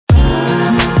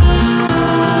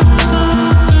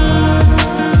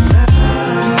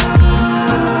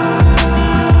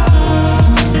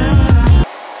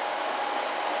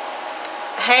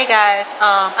guys,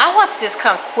 I want to just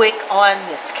come quick on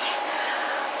this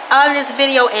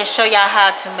video and show y'all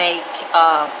how to make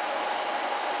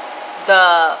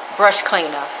the brush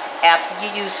cleaner after you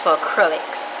use for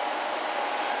acrylics.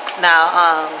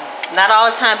 Now, not all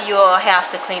the time you'll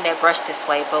have to clean that brush this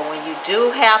way, but when you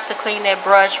do have to clean that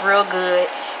brush real good,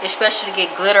 especially to get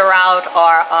glitter out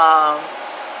or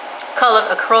colored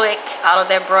acrylic out of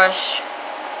that brush,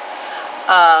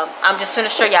 I'm just going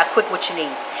to show y'all quick what you need.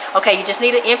 Okay, you just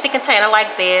need an empty container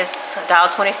like this,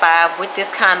 $1.25, with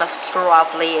this kind of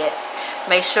screw-off lid.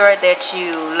 Make sure that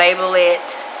you label it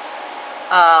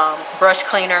brush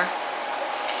cleaner.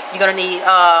 You're going to need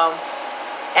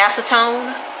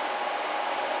acetone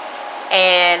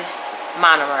and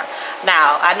monomer.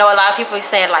 Now, I know a lot of people are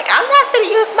saying, like, I'm not going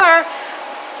to use my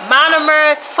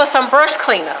monomer for some brush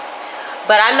cleaner.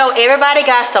 But I know everybody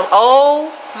got some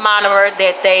old monomer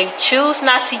that they choose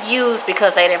not to use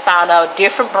because they didn't find a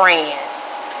different brand.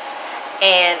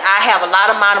 And I have a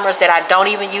lot of monomers that I don't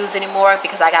even use anymore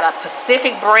because I got a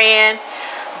specific brand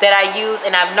that I use,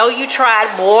 and I know you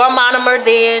tried more monomer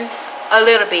than a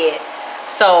little bit.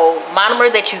 So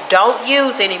monomer that you don't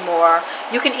use anymore,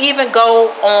 you can even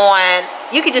go on,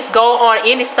 you can just go on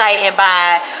any site and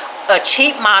buy a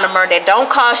cheap monomer that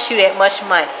don't cost you that much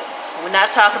money. We're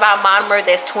not talking about monomer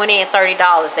that's $20 and $30.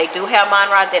 They do have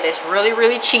monomer that is really,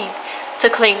 really cheap to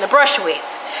clean the brush with.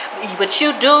 But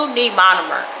you do need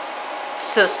monomer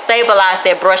to stabilize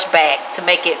that brush back, to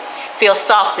make it feel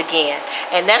soft again.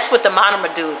 And that's what the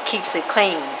monomer do. It keeps it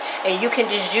clean. And you can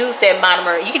just use that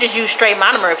monomer. You can just use straight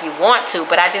monomer if you want to,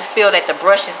 but I just feel that the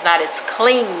brush is not as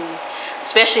clean,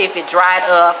 especially if it dried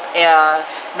up.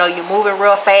 You know, you're moving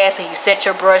real fast and you set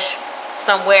your brush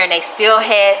somewhere and they still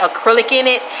had acrylic in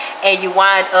it, and you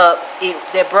wind up,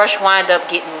 that brush wind up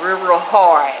getting real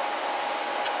hard.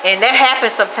 And that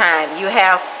happens sometimes. You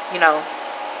have, you know,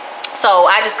 so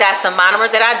I just got some monomer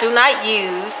that I do not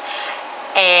use,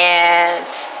 and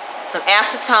some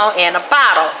acetone and a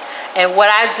bottle. And what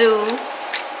I do,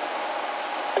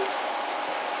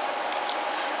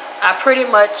 I pretty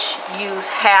much use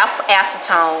half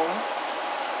acetone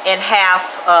and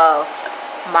half of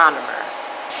monomer.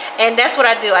 And that's what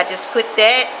I do. I just put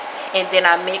that, and then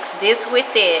I mix this with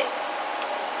it.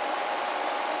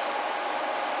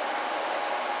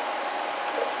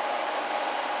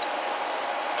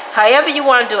 However you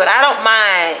want to do it. I don't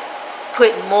mind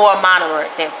putting more monomer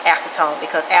than acetone,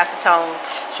 because acetone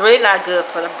is really not good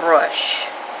for the brush.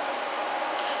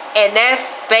 And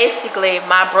that's basically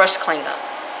my brush cleaner.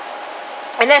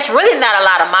 And that's really not a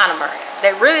lot of monomer.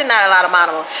 They're really not a lot of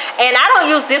monomer. And I don't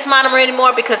use this monomer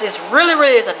anymore because it's really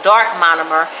is a dark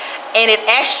monomer, and it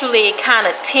actually kind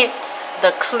of tints the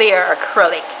clear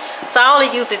acrylic. So I only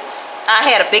use it, I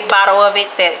had a big bottle of it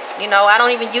that, you know, I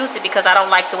don't even use it because I don't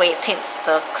like the way it tints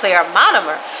the clear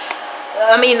monomer.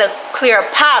 I mean the clear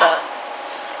powder.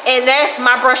 And that's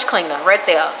my brush cleaner right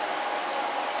there.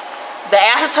 The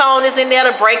acetone is in there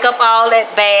to break up all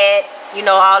that bad, you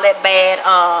know, all that bad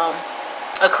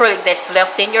acrylic that's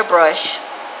left in your brush.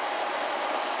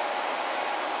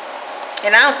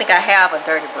 And I don't think I have a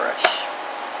dirty brush.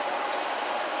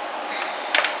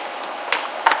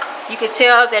 You can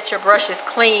tell that your brush is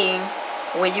clean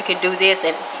when you can do this,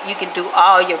 and you can do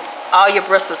all your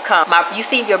bristles come. You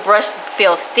see your brush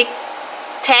feels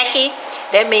tacky.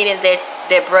 That means that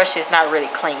that brush is not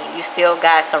really clean. You still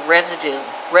got some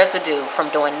residue from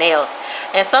doing nails.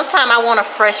 And sometimes I want a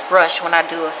fresh brush when I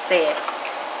do a set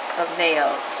of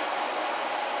nails.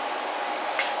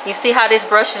 You see how this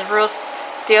brush is real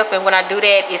stiff, and when I do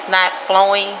that, it's not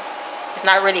flowing. It's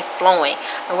not really flowing.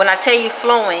 And when I tell you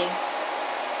flowing,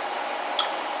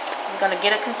 I'm gonna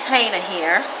get a container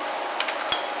here.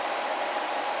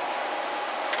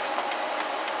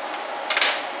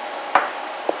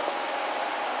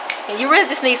 And you really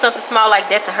just need something small like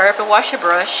that to hurry up and wash your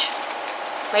brush.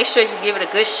 Make sure you give it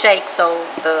a good shake so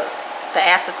the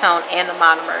acetone and the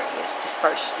monomer is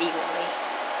dispersed evenly.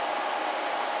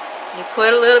 You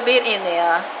put a little bit in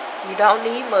there. You don't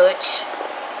need much.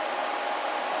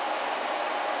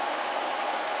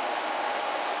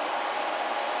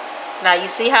 Now you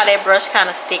see how that brush kind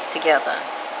of stick together.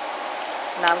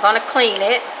 Now I'm going to clean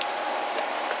it.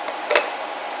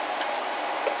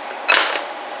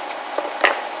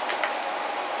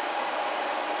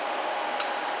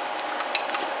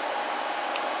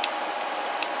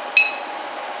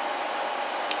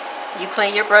 You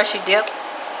clean your brush, you dip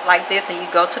like this, and you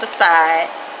go to the side.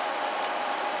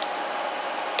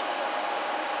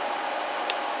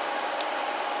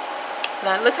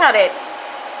 Now look how that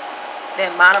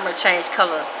monomer changed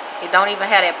colors. It don't even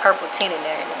have that purple tint in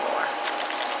there anymore.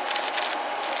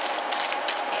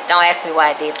 And don't ask me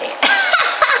why I did that.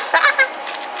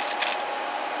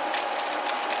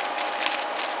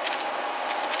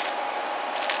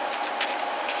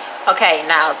 Okay,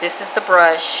 now this is the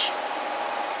brush.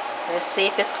 Let's see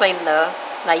if it's clean enough.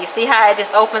 Now you see how it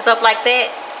just opens up like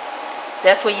that?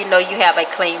 That's when you know you have a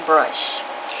clean brush.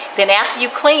 Then after you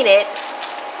clean it,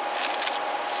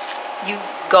 you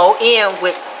go in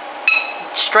with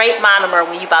straight monomer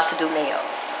when you're about to do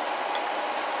nails.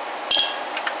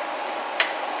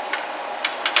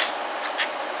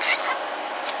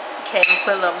 Okay, I'm gonna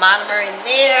put a little monomer in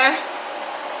there.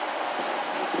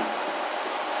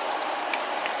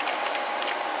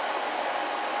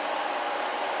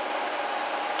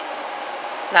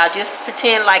 Now just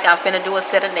pretend like I'm finna do a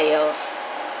set of nails.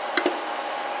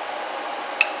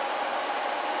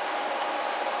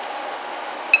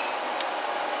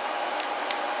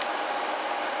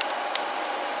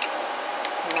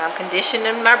 Now I'm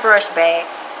conditioning my brush back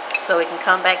so it can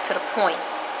come back to the point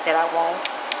that I want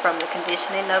from the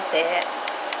conditioning of that.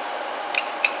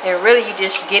 And really you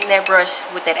just getting that brush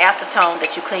with that acetone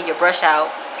that you clean your brush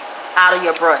out of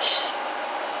your brush.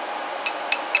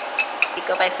 You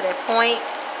go back to that point.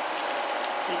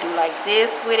 You do like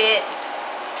this with it.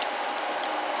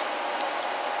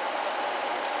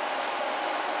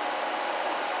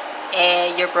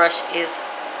 And your brush is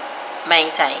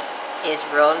maintained. It's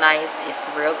real nice. It's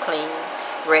real clean.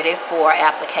 Ready for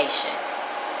application.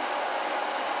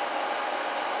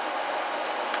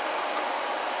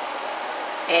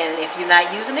 And if you're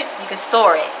not using it, you can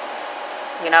store it.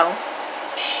 You know.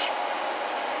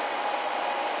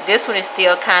 This one is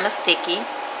still kind of sticky.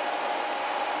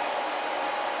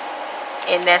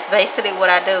 And that's basically what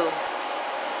I do.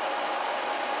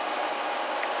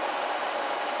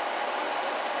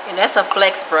 And that's a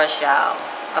flex brush, y'all.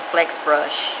 A flex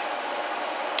brush.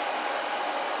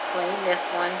 Clean this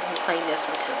one and clean this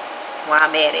one too while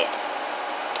I'm at it.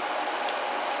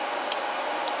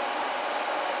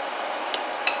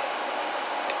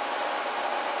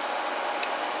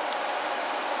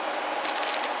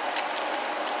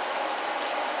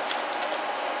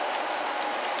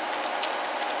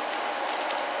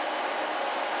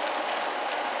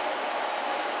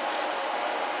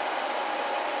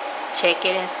 Check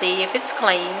it and see if it's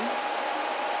clean.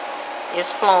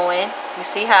 It's flowing. You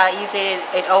see how easy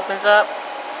it opens up?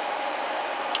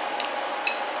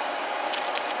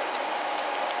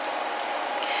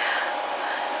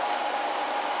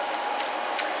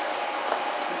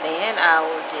 Then I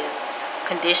will just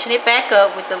condition it back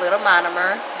up with the little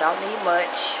monomer. Don't need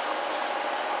much.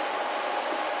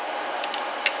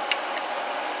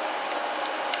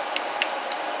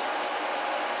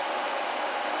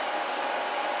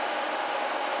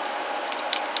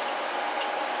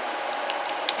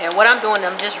 And what I'm doing,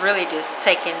 I'm just really just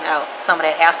taking out some of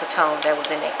that acetone that was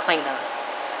in that cleaner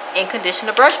and condition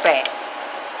the brush back.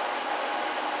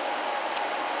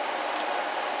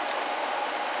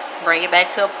 Bring it back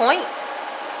to a point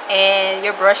and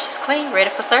your brush is clean,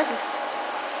 ready for service.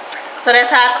 So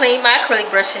that's how I clean my acrylic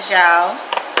brushes, y'all.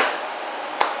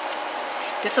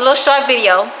 Just a little short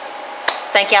video.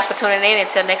 Thank y'all for tuning in.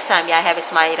 Until next time, y'all have a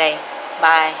smiley day.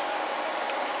 Bye.